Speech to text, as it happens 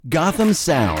Gotham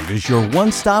Sound is your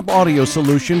one-stop audio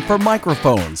solution for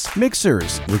microphones,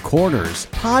 mixers, recorders,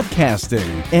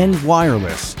 podcasting, and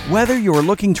wireless. Whether you're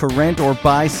looking to rent or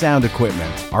buy sound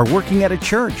equipment, are working at a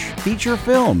church, feature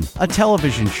film, a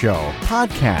television show,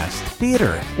 podcast,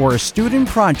 theater, or a student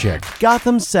project,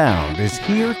 Gotham Sound is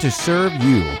here to serve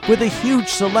you. With a huge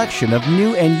selection of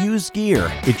new and used gear,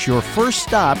 it's your first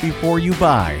stop before you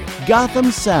buy.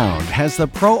 Gotham Sound has the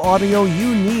pro audio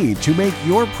you need to make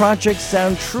your project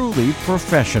sound truly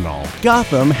professional.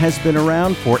 Gotham has been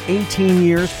around for 18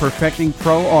 years perfecting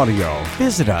pro audio.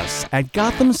 Visit us at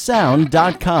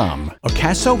gothamsound.com.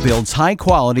 Ocaso builds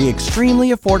high-quality,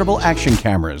 extremely affordable action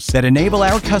cameras that enable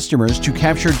our customers to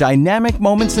capture dynamic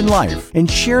moments in life and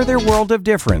share their world of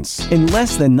difference. In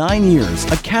less than 9 years,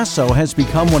 Ocaso has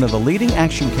become one of the leading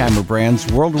action camera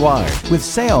brands worldwide, with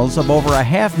sales of over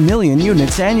 500,000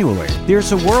 units annually.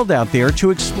 There's a world out there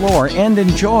to explore and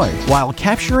enjoy while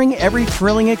capturing every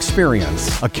thrilling experience.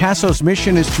 Ocaso's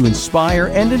mission is to inspire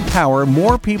and empower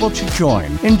more people to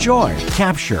join, enjoy,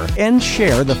 capture, and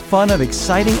share the fun of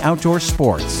exciting outdoor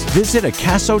sports. Visit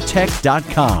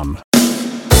ocasotech.com.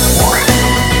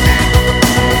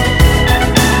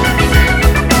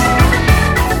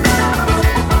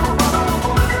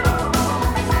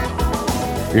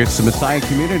 It's the Messiah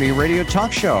Community Radio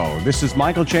Talk Show. This is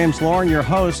Michael James Lauren, your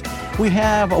host. We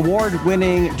have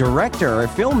award-winning director,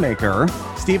 filmmaker,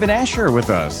 Stephen Asher with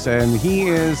us. And he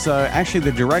is actually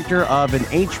the director of an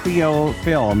HBO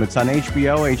film. It's on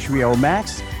HBO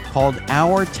Max, called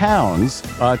Our Towns.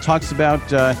 Talks about,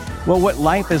 what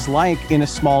life is like in a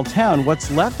small town.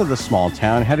 What's left of the small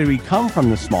town? How did we come from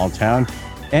the small town?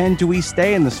 And do we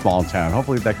stay in the small town?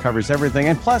 Hopefully that covers everything.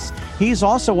 And plus, he's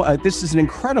also, this is an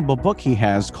incredible book he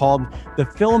has called The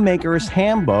Filmmaker's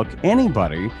Handbook.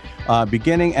 Anybody,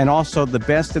 beginning and also the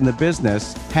best in the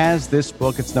business, has this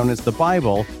book. It's known as the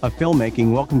Bible of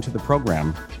Filmmaking. Welcome to the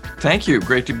program. Thank you.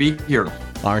 Great to be here.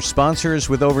 Our sponsors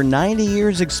with over 90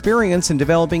 years experience in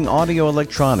developing audio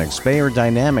electronics. Bayer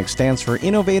Dynamics stands for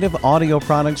innovative audio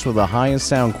products with the highest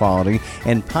sound quality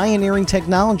and pioneering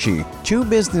technology. Two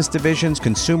business divisions,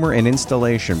 consumer and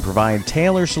installation, provide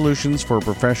tailored solutions for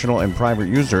professional and private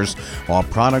users. All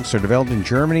products are developed in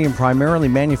Germany and primarily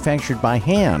manufactured by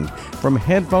hand. From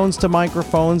headphones to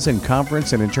microphones and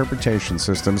conference and interpretation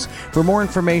systems. For more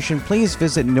information, please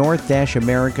visit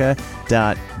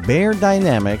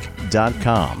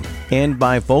north-america.bayerdynamic.com. And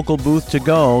by Vocal Booth To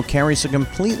Go carries a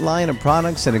complete line of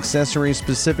products and accessories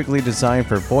specifically designed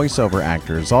for voiceover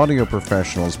actors, audio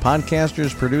professionals,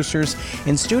 podcasters, producers,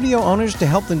 and studio owners to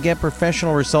help them get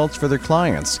professional results for their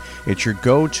clients. It's your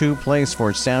go-to place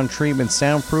for sound treatment,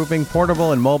 soundproofing,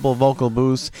 portable and mobile vocal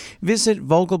booths. Visit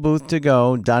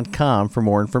vocalboothtogo.com for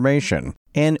more information.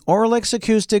 And Auralex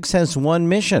Acoustics has one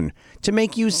mission: to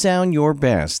make you sound your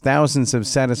best. Thousands of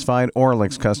satisfied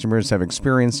Auralex customers have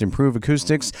experienced improved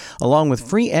acoustics, along with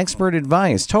free expert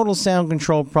advice. Total sound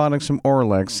control products from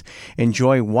Auralex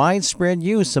enjoy widespread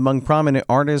use among prominent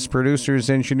artists, producers,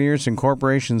 engineers, and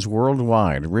corporations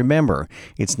worldwide. Remember,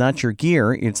 it's not your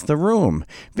gear, it's the room.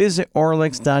 Visit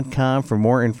Auralex.com for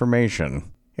more information.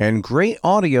 And great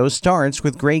audio starts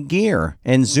with great gear.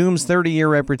 And Zoom's 30-year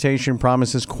reputation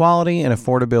promises quality and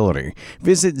affordability.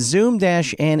 Visit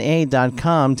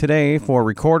zoom-na.com today for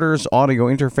recorders, audio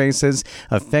interfaces,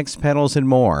 effects pedals, and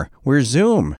more. We're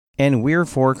Zoom, and we're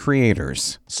for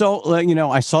creators. So,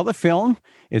 I saw the film.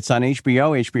 It's on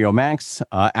HBO Max,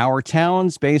 Our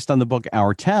Towns, based on the book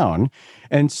Our Town.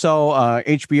 And so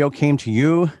HBO came to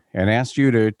you and asked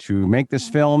you to make this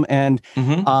film. And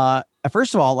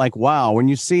first of all, wow, when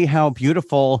you see how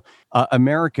beautiful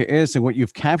America is and what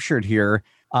you've captured here,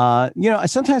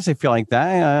 sometimes I feel like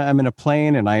that. I'm in a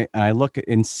plane and I look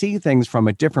and see things from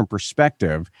a different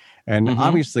perspective. And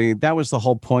obviously that was the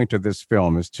whole point of this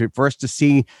film, is for us to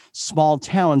see small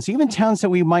towns, even towns that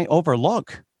we might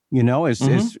overlook.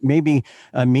 Is maybe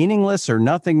a meaningless or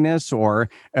nothingness,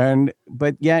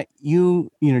 but yet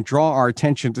you draw our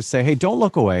attention to say, hey, don't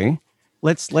look away.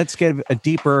 Let's get a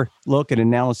deeper look and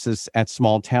analysis at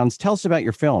small towns. Tell us about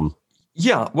your film.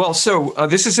 Yeah, well, so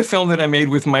this is a film that I made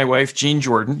with my wife, Jean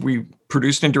Jordan. We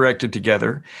produced and directed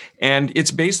together, and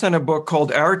it's based on a book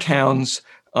called Our Towns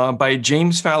by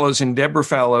James Fallows and Deborah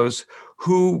Fallows,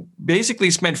 who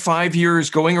basically spent 5 years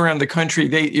going around the country.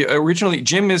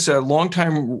 Jim is a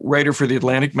longtime writer for the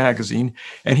Atlantic magazine,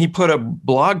 and he put a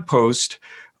blog post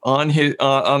on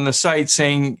the site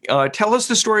saying, tell us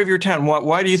the story of your town.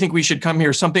 Why do you think we should come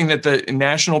here? Something that the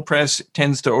national press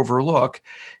tends to overlook.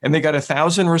 And they got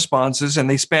 1,000 responses, and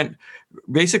they spent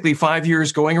basically 5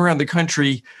 years going around the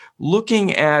country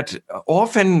looking at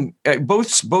often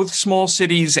both small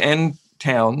cities and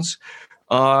towns,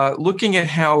 looking at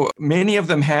how many of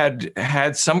them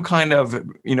had some kind of,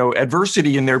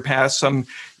 adversity in their past, some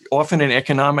often an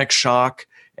economic shock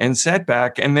and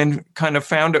setback, and then kind of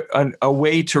found a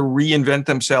way to reinvent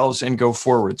themselves and go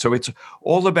forward. So it's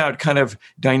all about kind of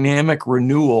dynamic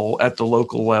renewal at the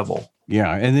local level.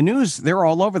 Yeah. And the news, they're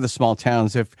all over the small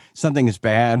towns if something is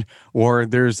bad or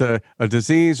there's a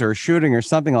disease or a shooting or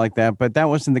something like that. But that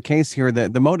wasn't the case here.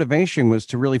 The motivation was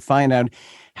to really find out,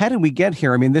 how did we get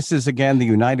here? I mean, this is, again, the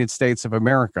United States of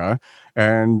America,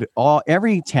 and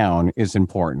every town is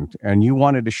important. And you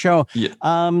wanted to show,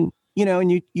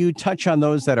 and you touch on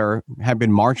those that have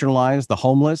been marginalized, the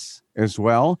homeless as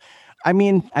well. I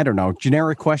mean, I don't know,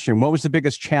 generic question. What was the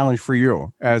biggest challenge for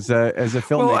you as a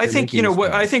filmmaker? Well, I think,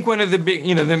 I think one of the big,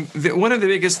 one of the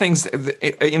biggest things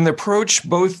in the approach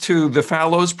both to the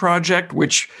Fallows Project,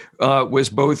 which was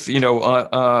both,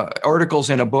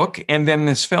 articles in a book, and then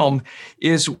this film,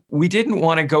 is we didn't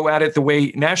want to go at it the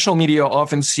way national media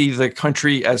often see the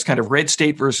country as kind of red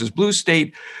state versus blue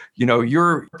state,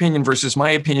 your opinion versus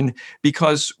my opinion,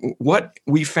 because what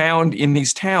we found in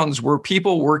these towns were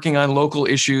people working on local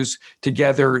issues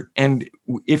together. And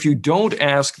if you don't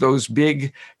ask those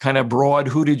big kind of broad,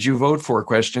 who did you vote for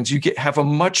questions, you have a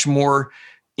much more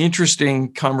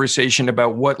interesting conversation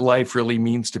about what life really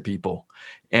means to people.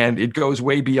 And it goes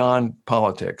way beyond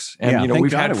politics. And,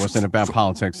 thank God it wasn't about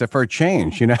politics for a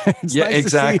change, It's nice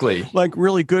exactly. To see, like,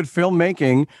 really good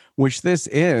filmmaking, which this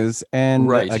is. And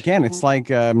again, it's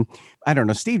like, I don't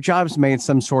know, Steve Jobs made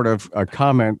some sort of a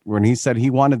comment when he said he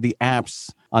wanted the apps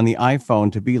on the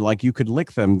iPhone to be like you could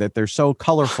lick them, that they're so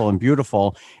colorful and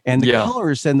beautiful. And the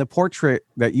colors and the portrait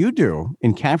that you do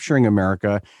in capturing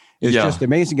America is just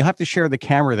amazing. You'll have to share the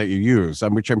camera that you use,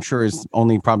 which I'm sure is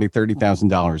only probably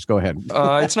 $30,000. Go ahead.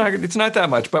 It's not that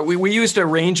much, but we used a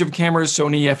range of cameras,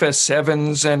 Sony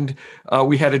FS7s, and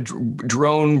we had a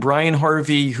drone, Brian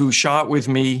Harvey, who shot with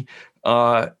me.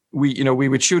 We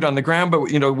would shoot on the ground, but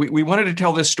we wanted to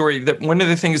tell this story. That one of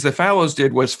the things the Fallows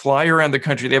did was fly around the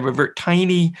country. They have a very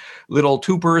tiny little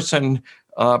 2-person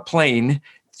plane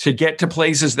to get to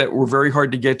places that were very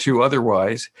hard to get to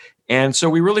otherwise. And so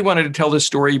we really wanted to tell this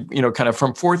story, kind of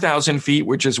from 4,000 feet,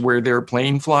 which is where their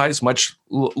plane flies, much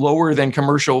lower than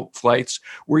commercial flights,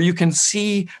 where you can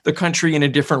see the country in a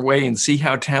different way and see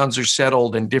how towns are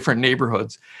settled in different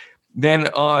neighborhoods. Then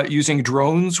using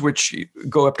drones, which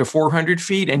go up to 400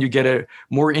 feet, and you get a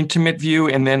more intimate view,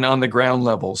 and then on the ground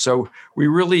level. So we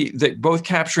really, both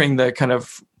capturing the kind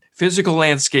of physical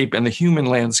landscape and the human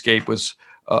landscape was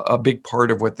a big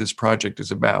part of what this project is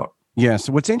about. Yes.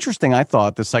 What's interesting, I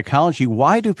thought, the psychology,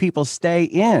 why do people stay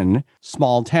in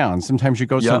small towns? Sometimes you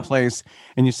go someplace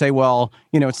and you say, well,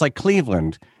 it's like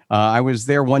Cleveland. I was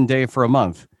there one day for a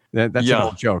month. That's an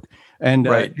old joke. And,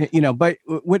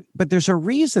 but there's a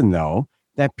reason, though,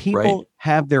 that people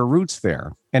have their roots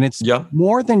there. And it's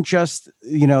more than just,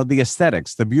 the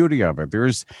aesthetics, the beauty of it.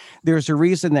 There's a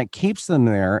reason that keeps them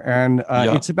there. And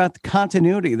it's about the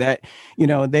continuity that,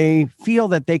 they feel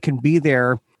that they can be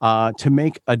there to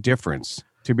make a difference,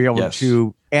 to be able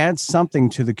to add something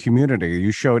to the community.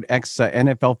 You showed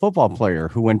ex-NFL football player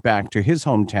who went back to his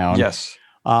hometown. Yes.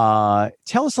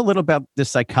 Tell us a little about the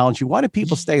psychology. Why do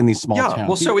people stay in these small towns?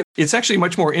 Well, so it's actually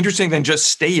much more interesting than just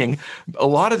staying. A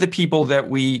lot of the people that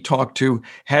we talked to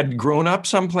had grown up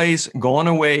someplace, gone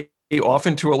away,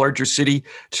 often to a larger city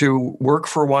to work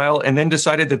for a while, and then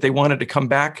decided that they wanted to come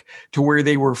back to where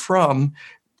they were from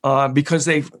because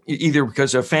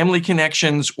because of family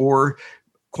connections or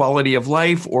quality of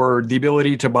life or the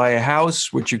ability to buy a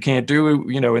house, which you can't do,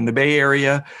 in the Bay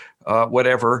Area,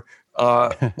 whatever.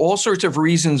 All sorts of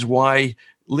reasons why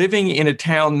living in a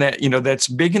town that, that's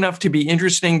big enough to be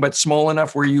interesting, but small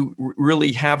enough where you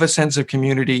really have a sense of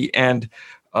community and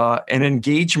an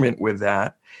engagement with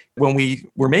that. When we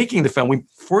were making the film,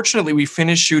 we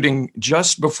finished shooting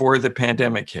just before the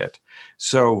pandemic hit.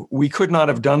 So we could not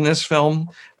have done this film,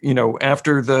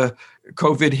 after the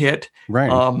COVID hit.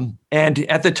 Right. And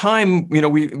at the time,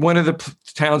 one of the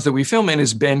towns that we film in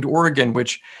is Bend, Oregon,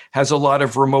 which has a lot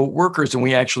of remote workers. And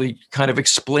we actually kind of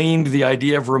explained the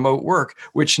idea of remote work,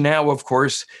 which now, of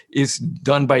course, is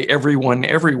done by everyone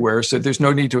everywhere. So there's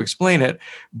no need to explain it.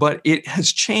 But it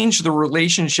has changed the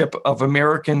relationship of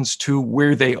Americans to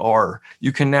where they are.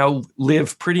 You can now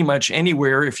live pretty much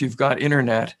anywhere if you've got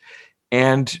internet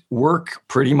and work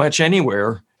pretty much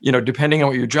anywhere, depending on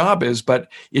what your job is. But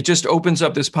it just opens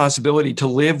up this possibility to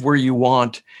live where you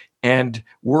want and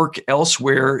work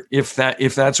elsewhere if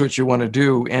that's what you want to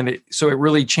do. And so it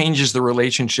really changes the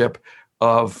relationship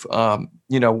of,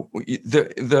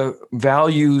 the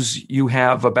values you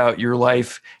have about your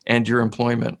life and your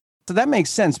employment. So that makes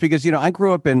sense because, I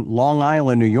grew up in Long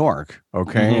Island, New York.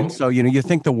 Okay. And so, you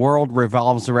think the world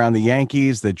revolves around the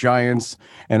Yankees, the Giants,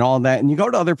 and all that. And you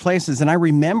go to other places. And I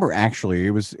remember actually,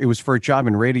 it was for a job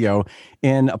in radio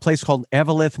in a place called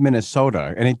Eveleth,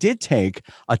 Minnesota. And it did take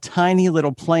a tiny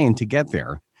little plane to get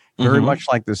there. Very much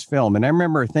like this film. And I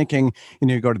remember thinking,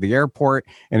 you go to the airport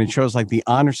and it shows like the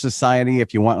honor society.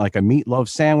 If you want like a meatloaf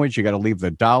sandwich, you got to leave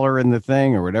the dollar in the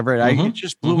thing or whatever. It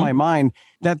just blew my mind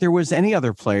that there was any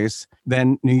other place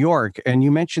than New York. And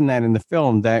you mentioned that in the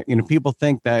film that, people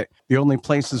think that the only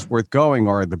places worth going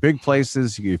are the big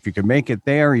places. If you can make it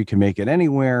there, you can make it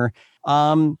anywhere.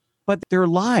 But their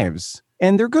lives,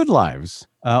 and they're good lives,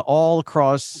 all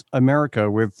across America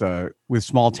with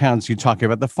small towns. You talk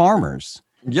about the farmers.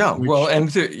 Yeah, well, and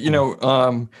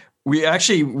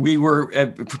we were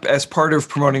as part of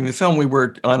promoting the film, we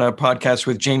were on a podcast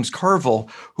with James Carville,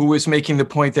 who was making the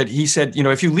point that he said,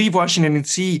 if you leave Washington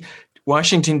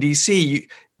D.C.,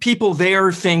 people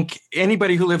there think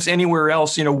anybody who lives anywhere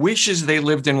else, wishes they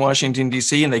lived in Washington,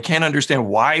 D.C., and they can't understand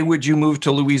why would you move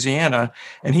to Louisiana.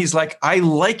 And he's like, I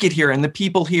like it here. And the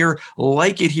people here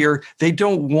like it here. They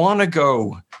don't want to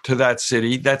go to that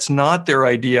city. That's not their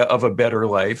idea of a better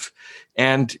life.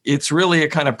 And it's really a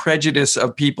kind of prejudice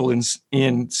of people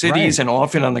in cities and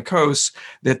often on the coast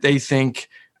that they think,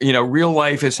 real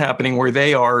life is happening where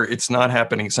they are. It's not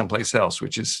happening someplace else,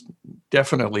 which is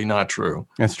definitely not true.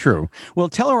 That's true. Well,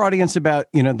 tell our audience about,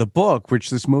 the book, which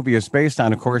this movie is based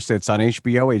on. Of course, it's on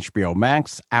HBO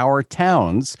Max, Our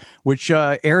Towns, which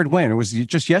aired when? It was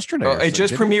just yesterday. It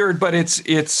just premiered, but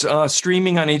it's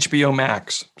streaming on HBO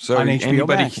Max. So on HBO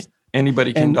Max.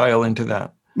 Anybody can dial into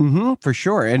that. For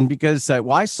sure. And because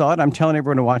I saw it, I'm telling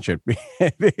everyone to watch it.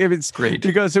 It's great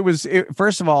because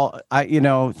first of all,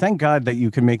 thank God that you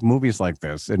can make movies like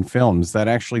this and films that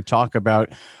actually talk about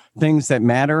things that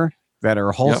matter, that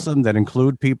are wholesome, that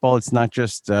include people. It's not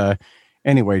just,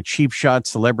 cheap shot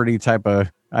celebrity type of,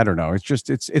 I don't know. It's just,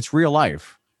 it's real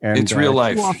life. And it's real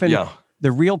life. Often,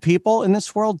 the real people in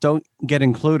this world don't get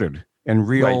included in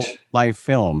real life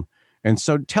film. And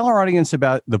so tell our audience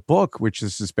about the book, which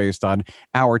this is based on,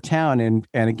 Our Town, and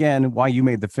again, why you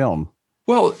made the film.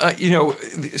 Well,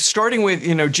 starting with,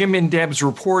 Jim and Deb's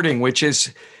reporting, which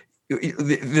is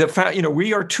the fact,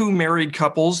 we are two married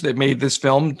couples that made this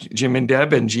film, Jim and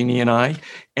Deb and Jeannie and I,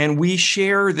 and we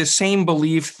share the same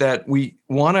belief that we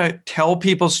want to tell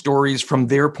people's stories from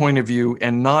their point of view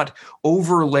and not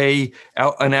overlay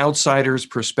an outsider's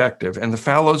perspective. And the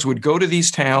Fallows would go to these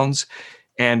towns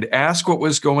and ask what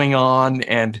was going on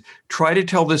and try to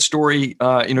tell this story.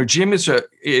 Jim is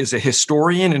a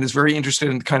historian and is very interested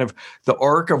in kind of the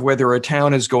arc of whether a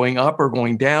town is going up or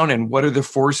going down and what are the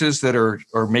forces that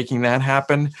are making that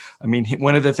happen. I mean,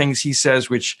 one of the things he says,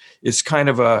 which is kind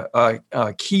of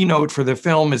a keynote for the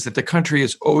film, is that the country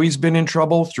has always been in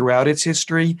trouble throughout its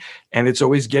history and it's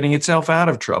always getting itself out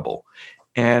of trouble.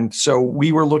 And so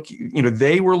we were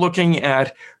they were looking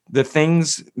at the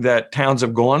things that towns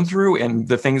have gone through and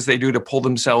the things they do to pull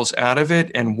themselves out of it,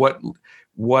 and what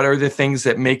are the things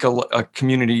that make a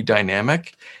community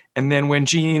dynamic. And then when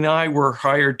Jeannie and I were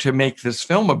hired to make this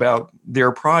film about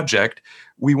their project,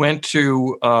 we went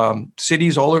to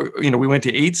cities we went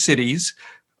to 8 cities,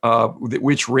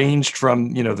 which ranged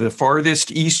from, the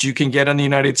farthest east you can get in the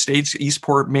United States,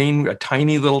 Eastport, Maine, a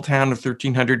tiny little town of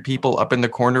 1,300 people up in the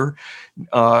corner,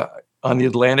 on the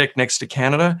Atlantic next to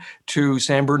Canada, to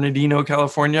San Bernardino,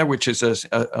 California, which is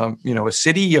a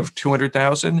city of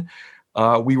 200,000.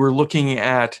 We were looking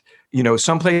at,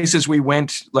 some places we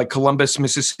went, like Columbus,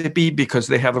 Mississippi, because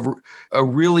they have a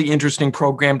really interesting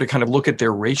program to kind of look at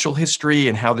their racial history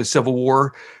and how the Civil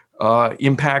War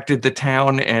impacted the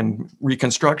town and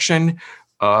Reconstruction.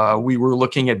 We were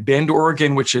looking at Bend,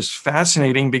 Oregon, which is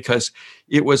fascinating because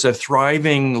it was a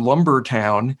thriving lumber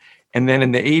town. And then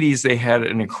in the 80s, they had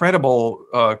an incredible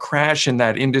crash in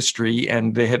that industry,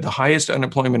 and they had the highest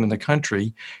unemployment in the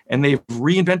country. And they've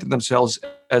reinvented themselves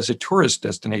as a tourist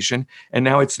destination, and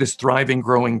now it's this thriving,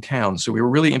 growing town. So we were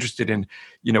really interested in,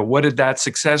 what did that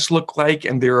success look like?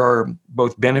 And there are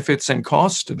both benefits and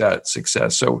costs to that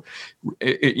success. So,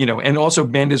 and also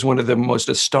Bend is one of the most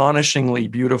astonishingly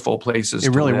beautiful places.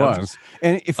 It really was.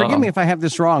 And forgive me if I have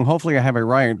this wrong. Hopefully I have it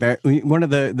right. That one of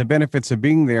the benefits of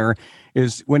being there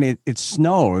is when it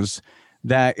snows,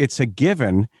 that it's a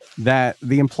given that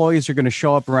the employees are going to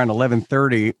show up around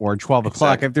 11:30 or 12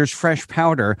 o'clock. Exactly. If there's fresh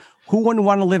powder, who wouldn't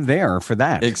want to live there for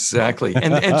that? Exactly.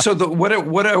 And so what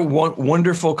a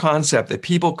wonderful concept that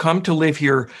people come to live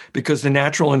here because the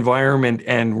natural environment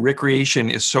and recreation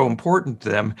is so important to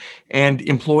them. And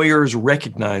employers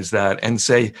recognize that and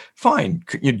say, fine,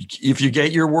 if you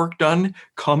get your work done,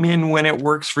 come in when it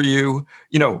works for you.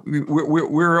 You know,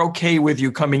 we're okay with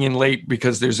you coming in late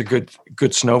because there's a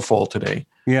good snowfall today.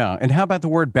 Yeah. And how about the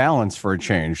word balance for a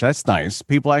change? That's nice.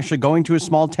 People actually going to a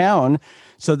small town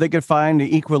so they could find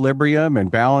equilibrium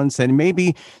and balance, and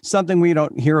maybe something we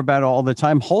don't hear about all the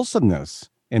time, wholesomeness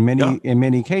in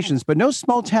many occasions. But no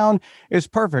small town is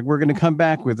perfect. We're going to come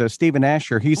back with Stephen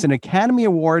Asher. He's an Academy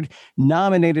Award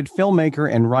nominated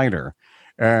filmmaker and writer.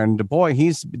 And boy,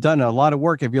 he's done a lot of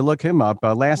work. If you look him up,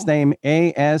 last name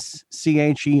Ascher,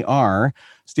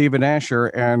 Stephen Asher.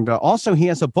 And also he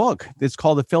has a book. It's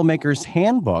called The Filmmaker's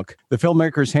Handbook. The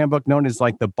Filmmaker's Handbook, known as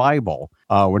like the Bible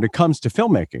when it comes to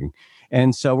filmmaking.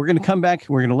 And so we're going to come back.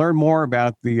 We're going to learn more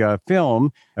about the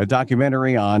film, a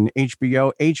documentary on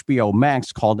HBO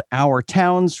Max called Our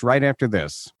Towns, right after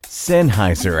this.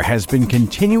 Sennheiser has been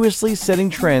continuously setting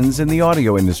trends in the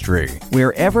audio industry.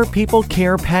 Wherever people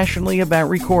care passionately about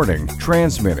recording,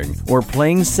 transmitting, or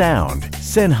playing sound,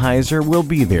 Sennheiser will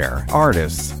be there.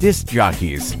 Artists, disc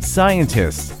jockeys,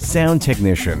 scientists, sound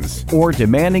technicians, or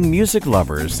demanding music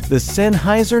lovers, the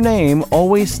Sennheiser name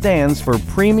always stands for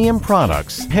premium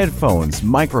products, headphones,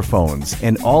 microphones,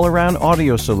 and all-around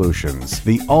audio solutions.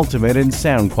 The ultimate in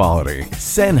sound quality.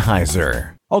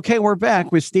 Sennheiser. Okay, we're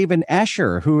back with Stephen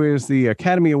Asher, who is the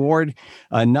Academy Award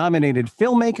nominated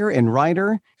filmmaker and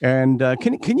writer. And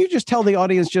can you just tell the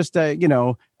audience, just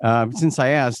since I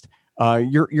asked,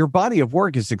 your body of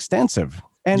work is extensive.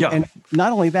 And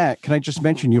not only that, can I just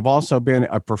mention you've also been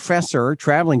a professor,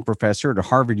 traveling professor at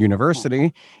Harvard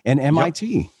University and MIT.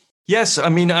 Yep. Yes, I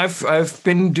mean I've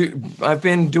been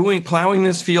plowing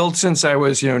this field since I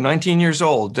was 19 years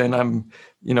old, and I'm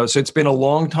so it's been a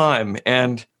long time.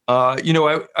 And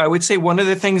I would say one of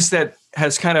the things that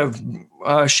has kind of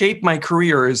shaped my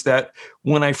career is that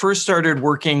when I first started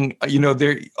working,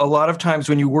 there a lot of times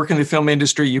when you work in the film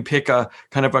industry, you pick a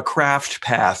kind of a craft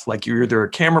path, like you're either a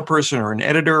camera person or an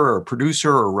editor or a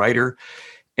producer or a writer.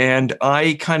 And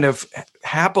I kind of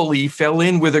happily fell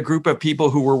in with a group of people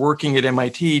who were working at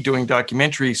MIT doing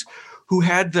documentaries, who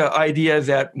had the idea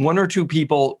that one or two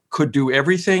people could do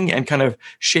everything and kind of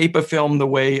shape a film the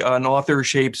way an author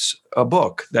shapes a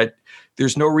book, that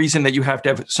there's no reason that you have to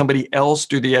have somebody else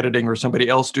do the editing or somebody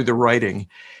else do the writing.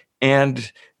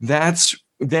 And that's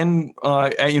then,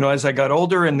 as I got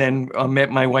older and then met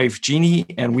my wife, Jeannie,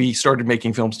 and we started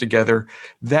making films together,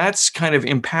 that's kind of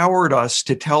empowered us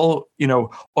to tell,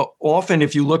 often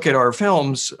if you look at our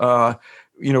films,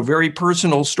 very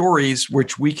personal stories,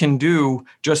 which we can do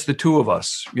just the two of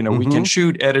us. We can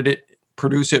shoot, edit it,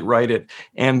 produce it, write it.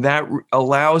 And that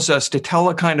allows us to tell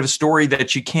a kind of story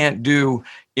that you can't do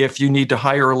if you need to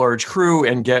hire a large crew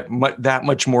and get that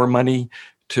much more money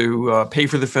to pay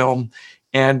for the film.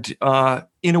 And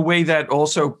in a way that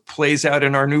also plays out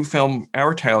in our new film,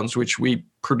 Our Towns, which we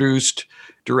produced,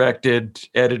 directed,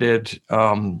 edited,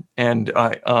 and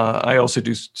I also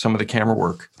do some of the camera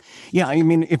work. Yeah, I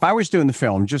mean, if I was doing the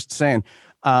film, just saying,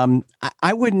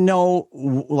 I wouldn't know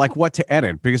like what to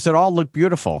edit because it all looked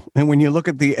beautiful. And when you look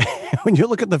at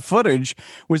the footage,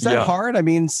 was that hard? I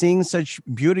mean, seeing such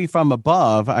beauty from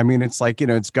above. I mean, it's like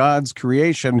it's God's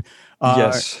creation.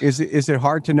 Yes. Is it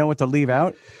hard to know what to leave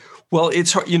out? Well,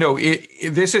 it's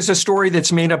this is a story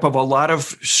that's made up of a lot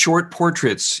of short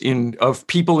portraits of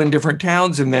people in different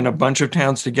towns and then a bunch of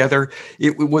towns together.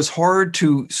 It was hard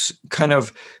to kind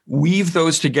of weave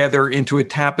those together into a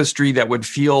tapestry that would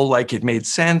feel like it made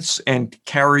sense and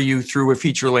carry you through a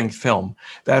feature-length film.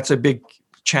 That's a big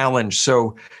challenge.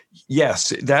 So,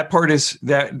 yes, that part is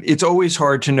that it's always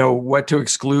hard to know what to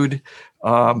exclude,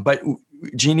 but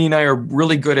Jeannie and I are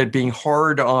really good at being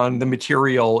hard on the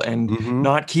material and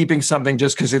not keeping something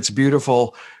just because it's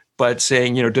beautiful, but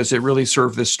saying, does it really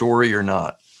serve the story or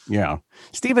not? Yeah.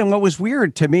 Stephen, what was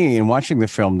weird to me in watching the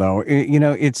film, though,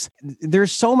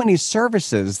 there's so many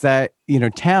services that,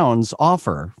 towns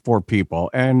offer for people,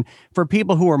 and for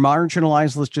people who are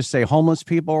marginalized, let's just say homeless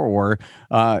people, or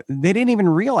they didn't even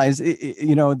realize,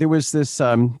 there was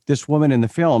this woman in the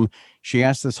film. She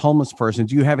asked this homeless person,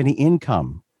 do you have any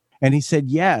income? And he said,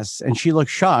 yes. And she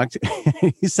looked shocked.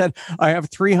 He said, I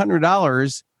have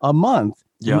 $300 a month.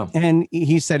 Yeah. And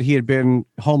he said he had been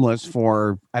homeless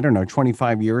for,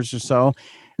 25 years or so.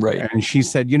 Right. And she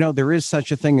said, there is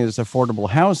such a thing as affordable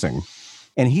housing.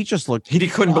 And he just looked. He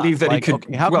couldn't believe that he could.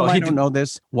 Okay, how come I don't know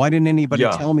this? Why didn't anybody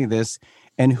tell me this?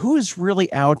 And who is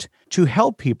really out to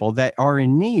help people that are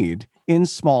in need? in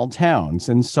small towns.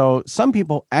 And so some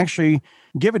people actually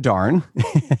give a darn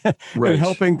Right. in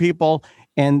helping people.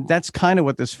 And that's kind of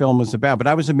what this film was about. But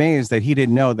I was amazed that he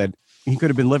didn't know that he could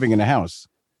have been living in a house.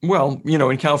 Well,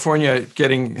 in California,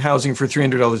 getting housing for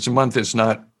 $300 a month is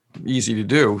not easy to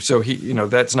do. So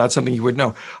that's not something he would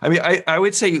know. I mean, I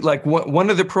would say like one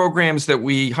of the programs that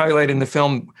we highlight in the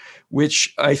film,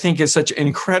 which I think is such an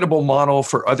incredible model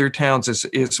for other towns,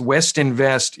 is West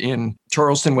Invest in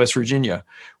Charleston, West Virginia,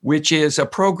 which is a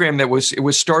program that was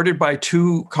started by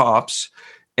two cops.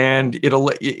 And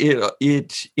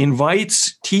it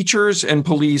invites teachers and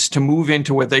police to move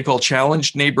into what they call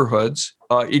challenged neighborhoods.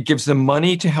 It gives them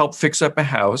money to help fix up a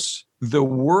house. The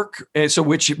work,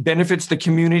 which benefits the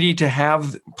community to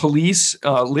have police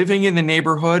living in the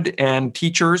neighborhood and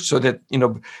teachers, so that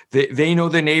they know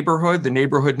the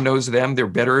neighborhood knows them. They're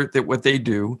better at what they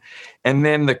do. And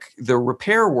then the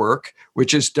repair work,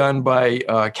 which is done by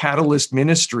Catalyst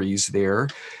Ministries there.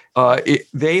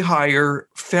 They hire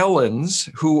felons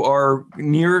who are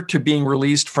near to being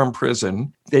released from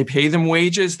prison. They pay them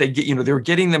wages. They're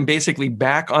getting them basically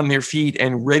back on their feet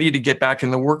and ready to get back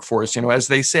in the workforce. As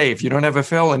they say, if you don't have a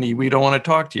felony, we don't want to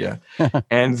talk to you.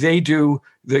 And they do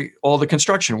all the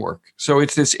construction work. So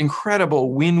it's this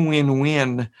incredible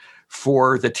win-win-win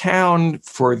for the town,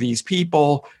 for these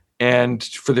people, and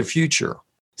for the future.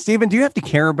 Stephen, do you have to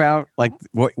care about like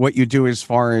what you do as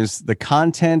far as the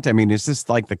content? I mean, is this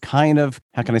like the kind of,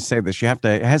 how can I say this? It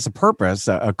has a purpose,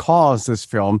 a cause, this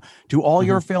film. Do all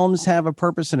your films have a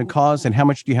purpose and a cause? And how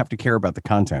much do you have to care about the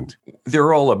content?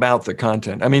 They're all about the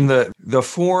content. I mean, the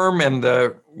form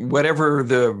and whatever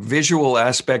the visual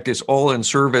aspect is all in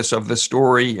service of the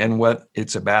story and what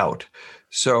it's about.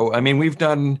 So, I mean, we've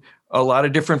done a lot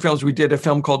of different films. We did a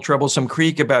film called Troublesome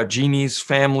Creek about Jeannie's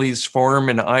family's farm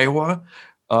in Iowa.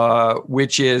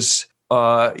 Which is,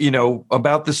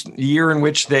 about this year in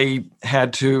which they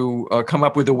had to come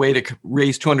up with a way to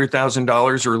raise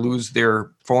 $200,000 or lose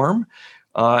their farm.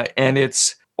 And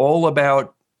it's all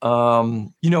about,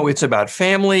 it's about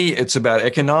family, it's about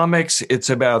economics, it's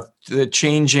about the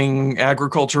changing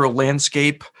agricultural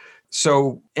landscape.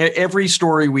 So every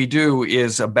story we do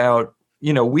is about,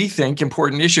 we think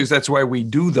important issues. That's why we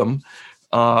do them.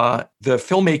 The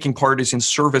filmmaking part is in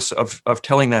service of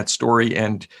telling that story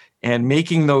and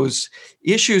making those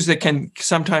issues that can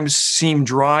sometimes seem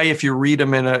dry if you read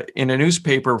them in a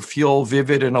newspaper feel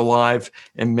vivid and alive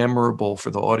and memorable for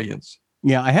the audience.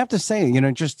 Yeah, I have to say,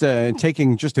 just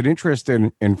taking just an interest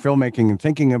in filmmaking and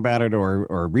thinking about it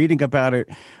or reading about it,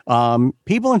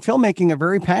 people in filmmaking are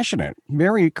very passionate,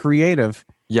 very creative,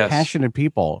 passionate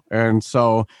people, and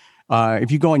so.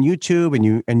 If you go on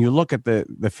YouTube and you look at the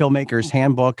filmmaker's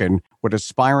handbook and what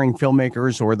aspiring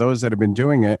filmmakers or those that have been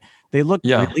doing it, they look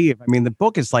relieved. I mean, the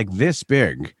book is like this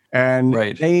big, and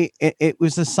it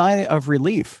was a sign of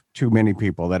relief to many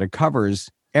people that it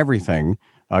covers everything.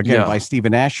 Again, by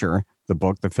Stephen Asher, the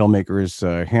book, The Filmmaker's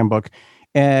Handbook,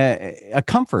 a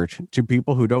comfort to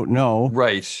people who don't know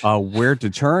where to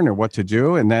turn or what to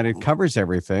do, and that it covers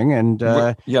everything. And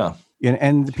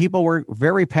and the people were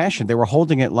very passionate. They were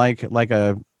holding it like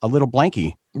a little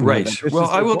blankie. Right. Well,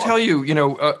 I will tell you,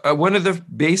 one of the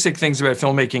basic things about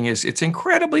filmmaking is it's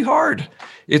incredibly hard.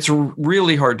 It's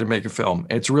really hard to make a film.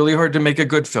 It's really hard to make a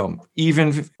good film,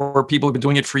 even for people who've been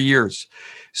doing it for years.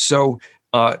 So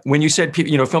when you said,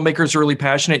 filmmakers are really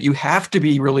passionate, you have to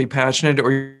be really passionate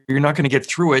or you're not going to get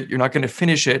through it. You're not going to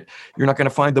finish it. You're not going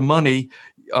to find the money.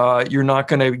 You're not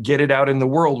going to get it out in the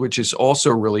world, which is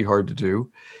also really hard to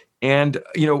do. And,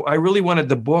 I really wanted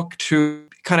the book to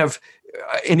kind of,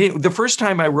 the first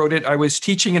time I wrote it, I was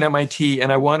teaching at MIT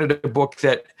and I wanted a book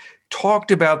that talked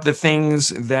about the things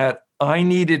that I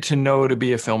needed to know to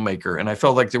be a filmmaker. And I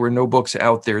felt like there were no books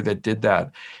out there that did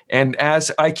that. And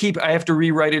as I have to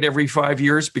rewrite it every 5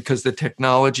 years because the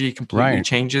technology completely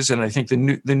changes. And I think the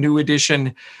new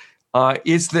edition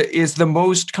is the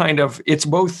most kind of, it's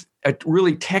both a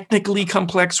really technically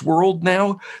complex world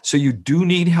now. So you do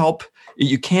need help.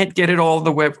 You can't get it all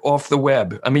off the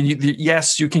web. I mean,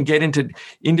 yes, you can get into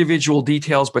individual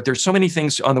details, but there's so many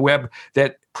things on the web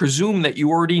that presume that you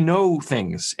already know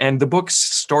things. And the book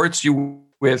starts you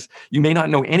with, you may not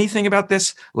know anything about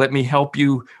this. Let me help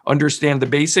you understand the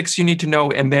basics you need to know.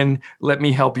 And then let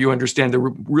me help you understand the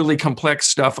really complex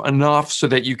stuff enough so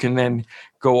that you can then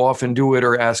go off and do it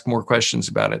or ask more questions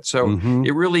about it. So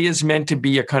it really is meant to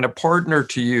be a kind of partner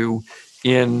to you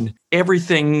in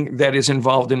everything that is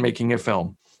involved in making a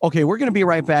film. Okay, we're going to be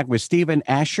right back with Stephen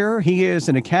Asher. He is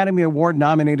an Academy Award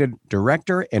nominated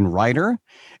director and writer.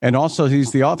 And also,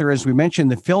 he's the author, as we mentioned,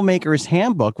 The Filmmaker's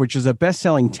Handbook, which is a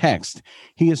best-selling text.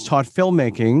 He has taught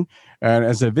filmmaking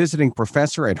as a visiting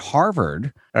professor at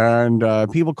Harvard. And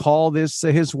people call this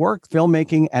his work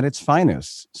filmmaking at its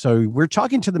finest. So we're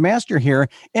talking to the master here,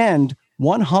 and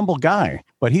one humble guy,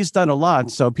 but he's done a lot.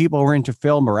 So people who are into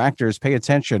film or actors, pay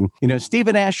attention.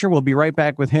 Stephen Asher, will be right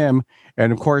back with him.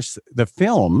 And of course, the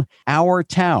film, Our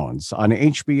Towns, on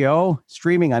HBO,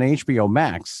 streaming on HBO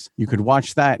Max. You could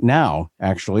watch that now,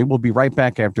 actually. We'll be right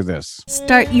back after this.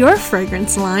 Start your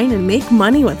fragrance line and make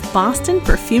money with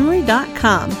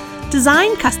BostonPerfumery.com.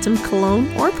 Design custom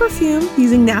cologne or perfume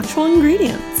using natural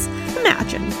ingredients.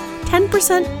 Imagine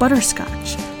 10%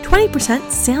 butterscotch, 20%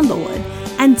 sandalwood,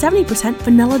 and 70%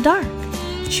 vanilla dark.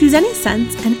 Choose any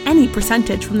scents and any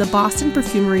percentage from the Boston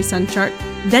Perfumery scent chart,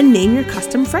 then name your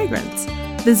custom fragrance.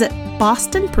 Visit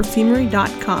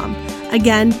BostonPerfumery.com.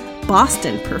 Again,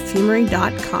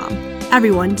 BostonPerfumery.com.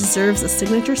 Everyone deserves a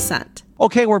signature scent.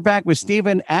 Okay, we're back with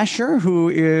Stephen Asher, who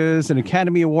is an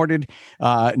Academy Awarded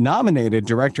nominated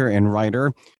director and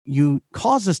writer. You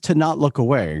cause us to not look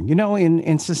away.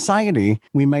 In society,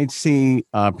 we might see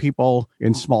people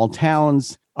in small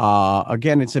towns.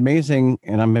 Again, it's amazing,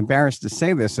 and I'm embarrassed to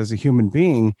say this as a human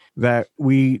being, that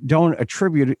we don't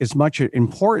attribute as much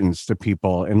importance to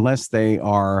people unless they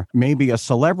are maybe a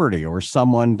celebrity or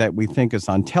someone that we think is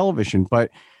on television. But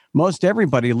most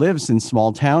everybody lives in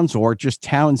small towns or just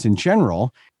towns in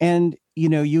general. And,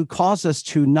 you cause us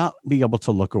to not be able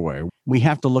to look away. We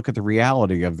have to look at the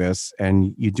reality of this,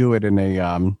 and you do it in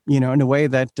a, in a way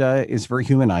that is very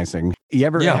humanizing. You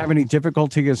ever have any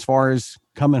difficulty as far as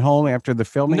coming home after the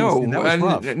filming?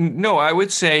 No, I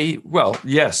would say, well,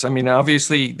 yes. I mean,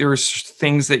 obviously there's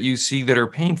things that you see that are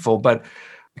painful, but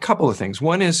a couple of things.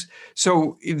 One is,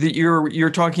 you're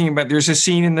talking about, there's a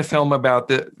scene in the film about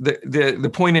the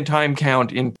point in time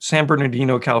count in San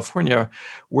Bernardino, California,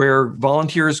 where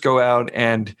volunteers go out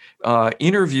and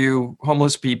interview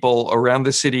homeless people around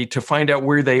the city to find out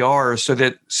where they are so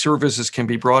that services can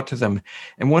be brought to them.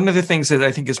 And one of the things that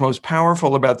I think is most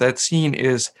powerful about that scene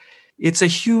is it's a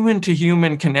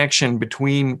human-to-human connection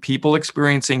between people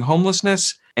experiencing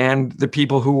homelessness and the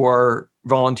people who are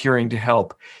volunteering to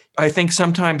help. I think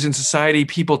sometimes in society,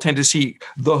 people tend to see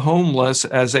the homeless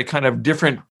as a kind of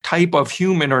different type of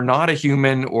human or not a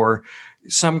human or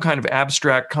some kind of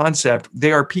abstract concept.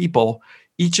 They are people.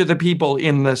 Each of the people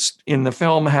in the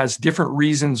film has different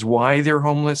reasons why they're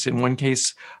homeless. In one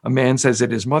case, a man says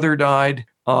that his mother died.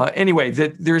 Anyway,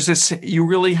 that you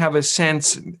really have a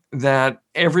sense that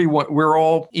we're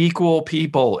all equal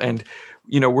people, and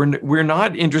we're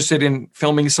not interested in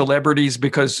filming celebrities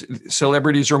because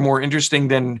celebrities are more interesting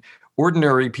than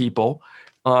ordinary people.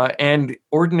 And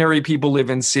ordinary people live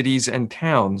in cities and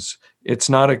towns. It's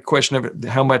not a question of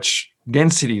how much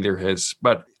density there is.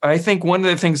 But I think one of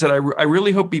the things that I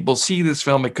really hope people see this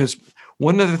film, because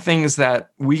one of the things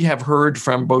that we have heard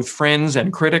from both friends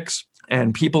and critics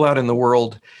and people out in the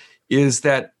world is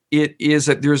that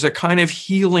there's a kind of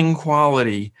healing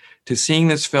quality to seeing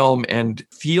this film and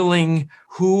feeling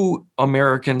who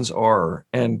Americans are,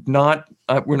 and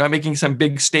we're not making some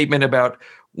big statement about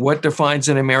what defines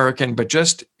an American, but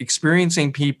just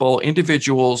experiencing people,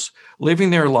 individuals living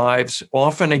their lives,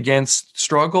 often against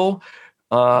struggle,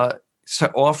 so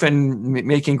often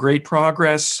making great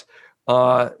progress,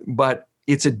 but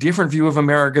it's a different view of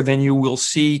America than you will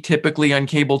see typically on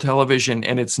cable television,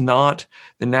 and it's not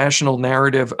the national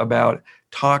narrative about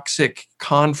toxic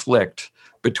conflict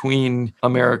between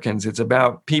Americans. It's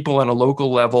about people on a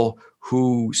local level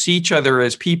who see each other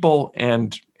as people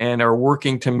and are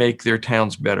working to make their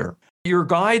towns better. Your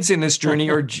guides in this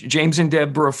journey are James and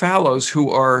Deborah Fallows,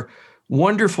 who are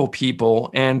wonderful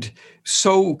people and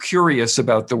so curious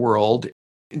about the world.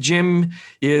 Jim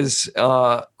is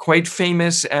quite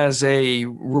famous as a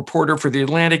reporter for The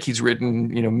Atlantic. He's written,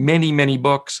 many, many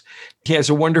books. He has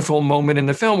a wonderful moment in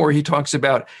the film where he talks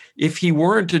about if he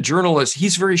weren't a journalist,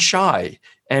 he's very shy.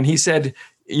 And he said,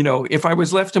 if I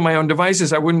was left to my own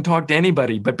devices, I wouldn't talk to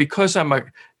anybody. But because I'm a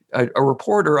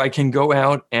reporter, I can go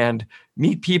out and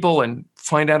meet people and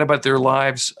find out about their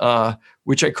lives,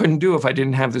 which I couldn't do if I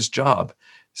didn't have this job.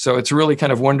 So it's a really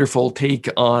kind of wonderful take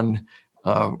on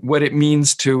what it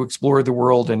means to explore the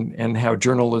world and how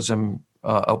journalism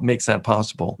makes that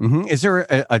possible. Mm-hmm. Is there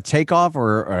a takeoff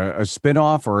or a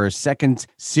spinoff or a second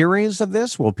series of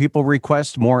this? Will people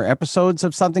request more episodes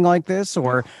of something like this,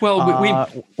 or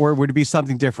or would it be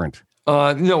something different?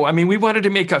 No, I mean, we wanted to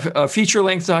make a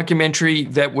feature-length documentary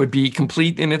that would be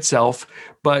complete in itself,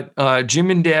 but Jim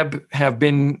and Deb have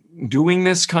been doing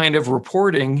this kind of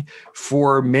reporting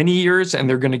for many years, and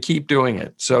they're going to keep doing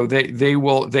it. So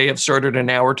they have started an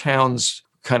Our Towns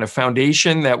kind of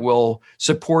foundation that will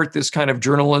support this kind of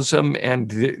journalism,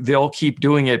 and they'll keep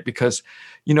doing it because,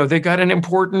 they got an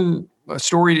important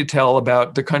story to tell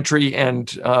about the country,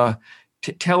 and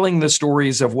telling the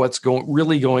stories of what's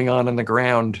really going on the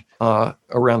ground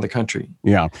around the country.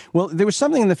 Yeah. Well, there was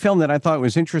something in the film that I thought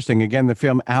was interesting. Again, the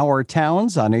film Our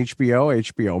Towns on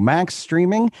HBO Max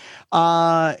streaming.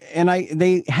 And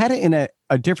they had it in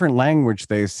a different language,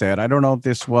 they said. I don't know if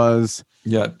this was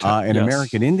an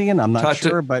American Indian. I'm not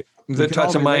sure, but the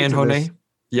Tatemayan Hone.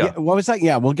 Yeah. What was that?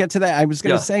 Yeah, we'll get to that. I was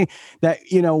going to say that,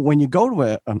 when you go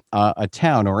to a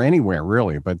town or anywhere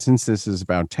really, but since this is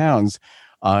about towns,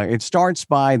 it starts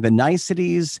by the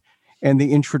niceties and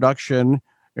the introduction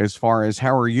as far as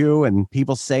how are you, and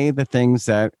people say the things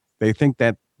that they think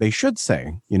that they should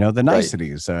say, the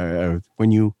niceties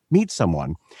when you meet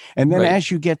someone. And then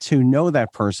as you get to know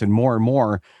that person more and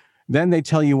more, then they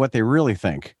tell you what they really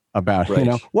think about,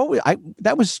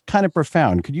 that was kind of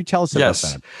profound. Could you tell us about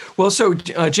that? Well, so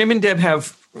Jim and Deb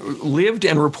have lived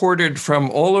and reported from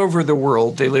all over the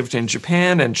world. They lived in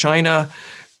Japan and China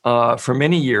for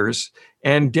many years.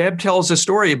 And Deb tells a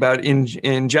story about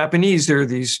in Japanese, there are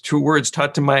these two words,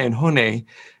 tatemayan and hone.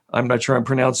 I'm not sure I'm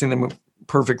pronouncing them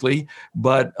perfectly,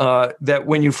 but that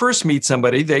when you first meet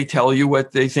somebody, they tell you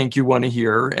what they think you want to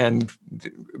hear, and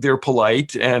they're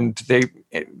polite, and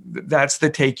that's the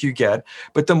take you get.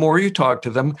 But the more you talk to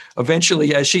them,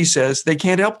 eventually, as she says, they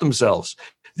can't help themselves.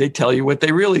 They tell you what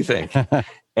they really think.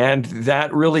 And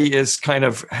that really is kind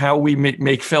of how we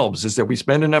make films, is that we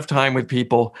spend enough time with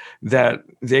people that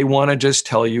they want to just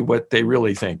tell you what they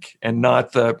really think, and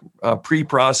not the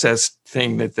pre-processed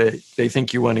thing that they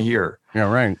think you want to hear.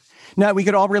 Yeah, right. Now, we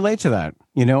could all relate to that,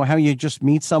 how you just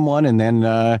meet someone and then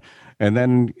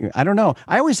I don't know.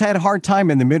 I always had a hard time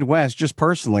in the Midwest, just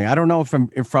personally. I don't know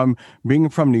if from being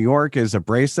from New York is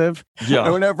abrasive. Yeah.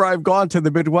 Whenever I've gone to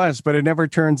the Midwest, but it never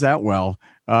turns out well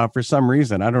for some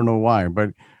reason. I don't know why,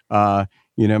 but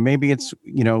maybe it's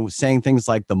saying things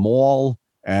like the mall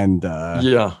and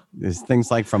there's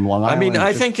things like from Long Island. I mean,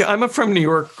 I think I'm from New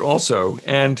York also,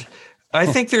 and I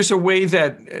think there's a way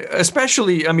that,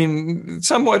 especially,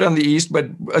 somewhat on the East, but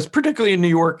particularly in New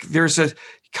York, there's a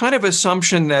kind of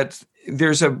assumption that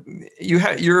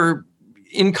you're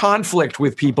in conflict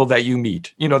with people that you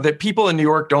meet. That people in New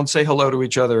York don't say hello to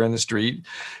each other in the street.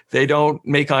 They don't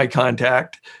make eye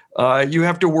contact. You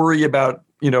have to worry about,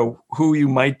 who you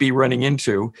might be running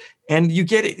into. And you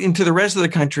get into the rest of the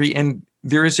country, and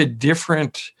there is a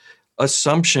different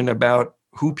assumption about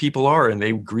who people are, and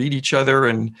they greet each other.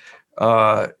 And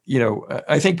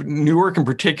I think New York in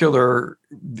particular,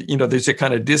 there's a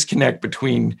kind of disconnect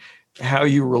between how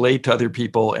you relate to other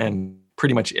people and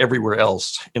pretty much everywhere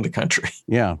else in the country.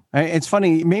 Yeah. It's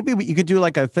funny. Maybe you could do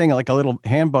like a thing, like a little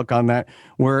handbook on that,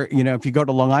 where, if you go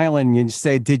to Long Island, you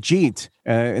say, did you eat?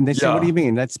 And they say, what do you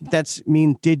mean? That's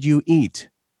mean, did you eat?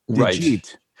 Did you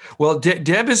eat? Well,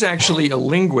 Deb is actually a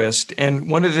linguist,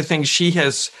 and one of the things she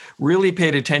has really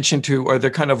paid attention to are the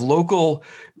kind of local,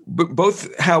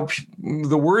 both how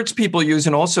the words people use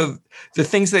and also the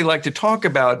things they like to talk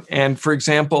about. And for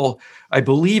example, I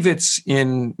believe it's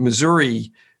in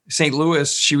Missouri, St.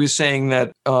 Louis, she was saying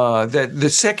that that the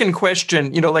second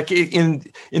question, like in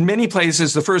many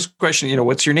places, the first question,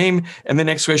 what's your name? And the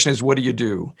next question is, what do you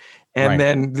do? And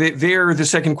then the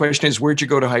second question is, where'd you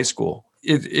go to high school?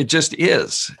 It just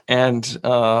is. And,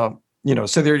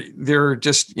 so they're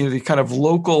just, the kind of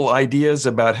local ideas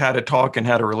about how to talk and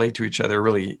how to relate to each other are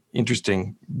really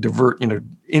interestingly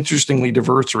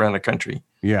diverse around the country.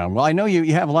 Yeah. Well, I know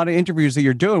you have a lot of interviews that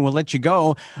you're doing. We'll let you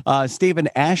go. Stephen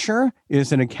Asher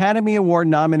is an Academy Award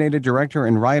nominated director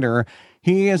and writer.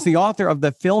 He is the author of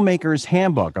The Filmmaker's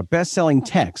Handbook, a best-selling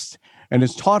text, and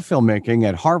has taught filmmaking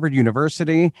at Harvard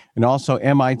University and also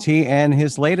MIT. And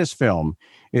his latest film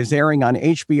is airing on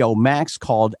HBO Max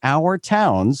called Our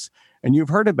Towns. And you've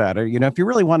heard about it. If you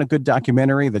really want a good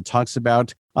documentary that talks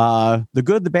about the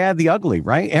good, the bad, the ugly,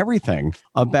 right? Everything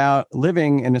about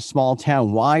living in a small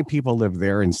town, why people live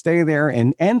there and stay there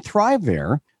and thrive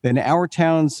there, then Our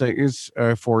Towns is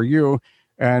for you.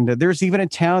 And there's even a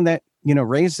town that,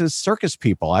 raises circus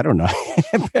people. I don't know.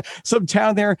 Some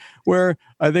town there where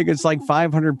I think it's like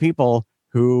 500 people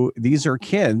who these are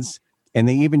kids. And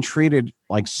they even treated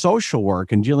like social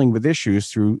work and dealing with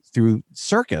issues through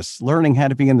circus, learning how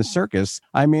to be in the circus.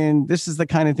 I mean, this is the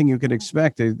kind of thing you could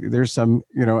expect. There's some,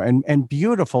 and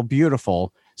beautiful,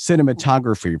 beautiful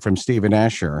cinematography from Stephen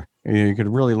Asher. You could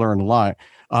really learn a lot.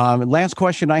 Last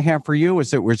question I have for you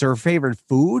is was there a favorite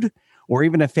food or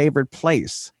even a favorite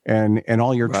place and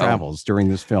all your travels during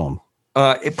this film?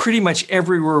 Pretty much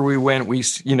everywhere we went,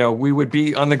 we would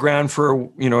be on the ground for,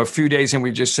 a few days, and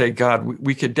we'd just say, God,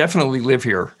 we could definitely live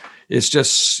here. It's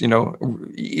just,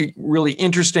 really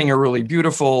interesting or really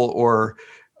beautiful or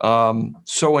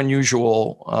so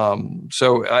unusual.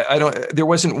 So I don't, there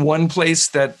wasn't one place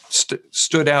that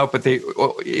stood out, but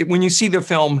when you see the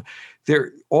film,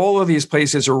 all of these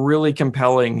places are really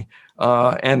compelling.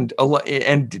 And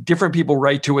different people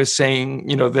write to us saying,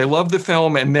 they love the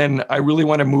film, and then I really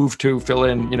want to move to fill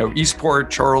in,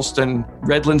 Eastport, Charleston,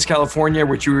 Redlands, California,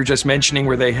 which you were just mentioning,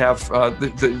 where they have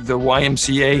the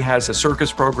YMCA has a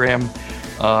circus program.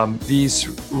 These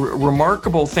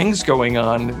remarkable things going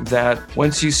on that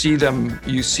once you see them,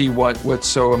 you see what's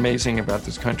so amazing about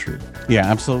this country. Yeah,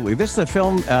 absolutely. This is a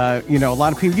film, a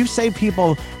lot of people, you save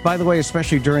people, by the way,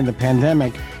 especially during the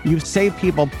pandemic, you save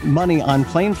people money on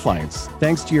plane flights,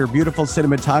 thanks to your beautiful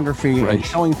cinematography and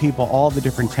showing people all the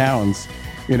different towns,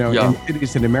 in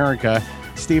cities in America.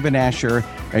 Stephen Asher,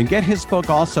 and get his book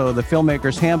also, The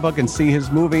Filmmaker's Handbook, and see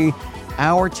his movie,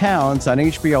 Our Towns, on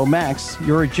HBO Max.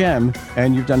 You're a gem,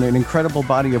 and you've done an incredible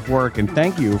body of work. And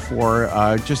thank you for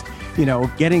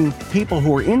getting people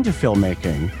who are into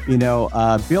filmmaking,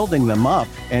 building them up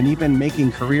and even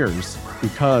making careers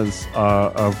because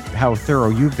of how thorough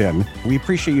you've been. We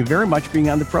appreciate you very much being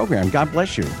on the program. God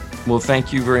bless you. Well,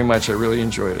 thank you very much. I really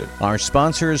enjoyed it. Our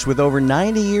sponsors with over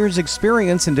 90 years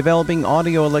experience in developing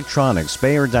audio electronics.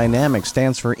 Beyerdynamic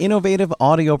stands for innovative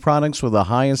audio products with the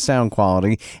highest sound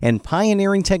quality and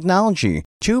pioneering technology.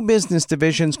 Two business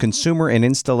divisions, consumer and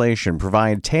installation,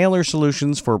 provide tailored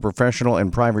solutions for professional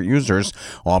and private users.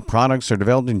 All products are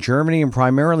developed in Germany and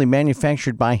primarily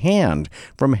manufactured by hand,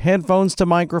 from headphones to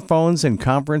microphones and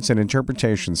conference and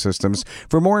interpretation systems.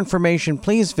 For more information,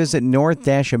 please visit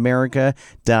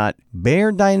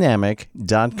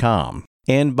north-america.beyerdynamic.com.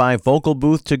 And by Vocal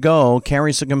Booth To Go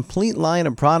carries a complete line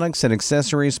of products and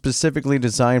accessories specifically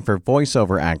designed for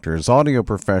voiceover actors, audio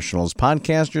professionals,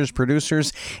 podcasters,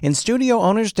 producers, and studio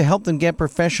owners to help them get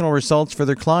professional results for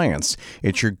their clients.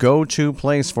 It's your go-to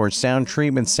place for sound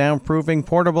treatment, soundproofing,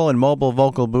 portable and mobile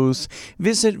vocal booths.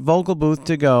 Visit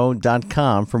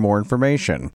vocalbooth2go.com for more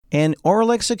information. And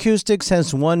Auralex Acoustics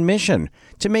has one mission: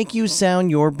 to make you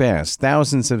sound your best.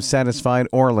 Thousands of satisfied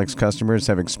Auralex customers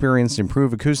have experienced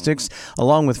improved acoustics,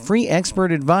 along with free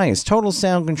expert advice. Total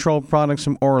sound control products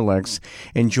from Auralex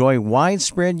enjoy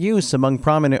widespread use among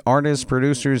prominent artists,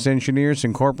 producers, engineers,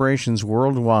 and corporations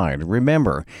worldwide.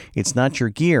 Remember, it's not your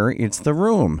gear, it's the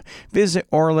room. Visit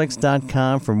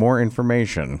Auralex.com for more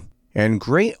information. And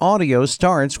great audio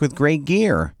starts with great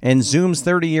gear, and Zoom's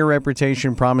 30-year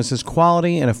reputation promises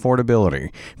quality and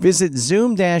affordability. Visit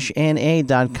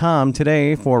zoom-na.com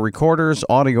today for recorders,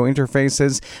 audio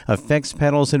interfaces, effects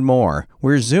pedals, and more.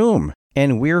 We're Zoom,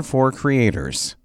 and we're for creators.